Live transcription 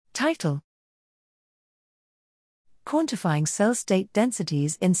Title: Quantifying Cell State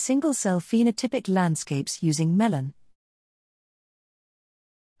Densities in Single-Cell Phenotypic Landscapes Using Mellon.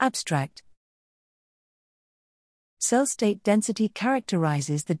 Abstract: Cell state density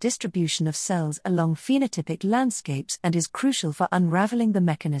characterizes the distribution of cells along phenotypic landscapes and is crucial for unraveling the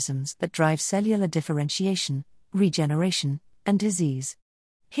mechanisms that drive cellular differentiation, regeneration, and disease.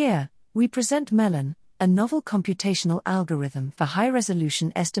 Here, we present Mellon, a novel computational algorithm for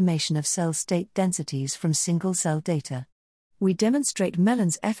high-resolution estimation of cell state densities from single-cell data. We demonstrate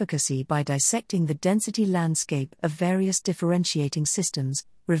Mellon's efficacy by dissecting the density landscape of various differentiating systems,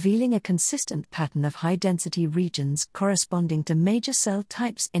 revealing a consistent pattern of high-density regions corresponding to major cell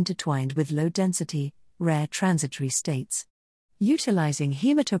types intertwined with low-density, rare transitory states. Utilizing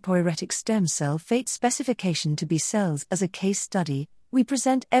hematopoietic stem cell fate specification to B cells as a case study, we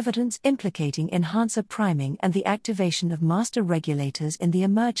present evidence implicating enhancer priming and the activation of master regulators in the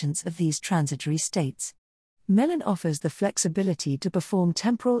emergence of these transitory states. Mellon offers the flexibility to perform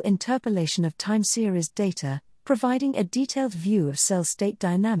temporal interpolation of time series data, providing a detailed view of cell state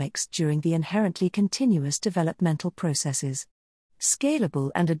dynamics during the inherently continuous developmental processes.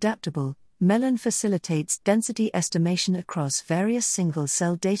 Scalable and adaptable, Mellon facilitates density estimation across various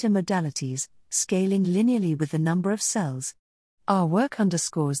single-cell data modalities, scaling linearly with the number of cells. Our work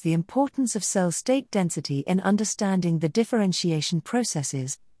underscores the importance of cell state density in understanding the differentiation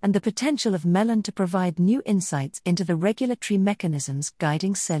processes, and the potential of Mellon to provide new insights into the regulatory mechanisms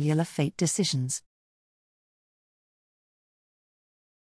guiding cellular fate decisions.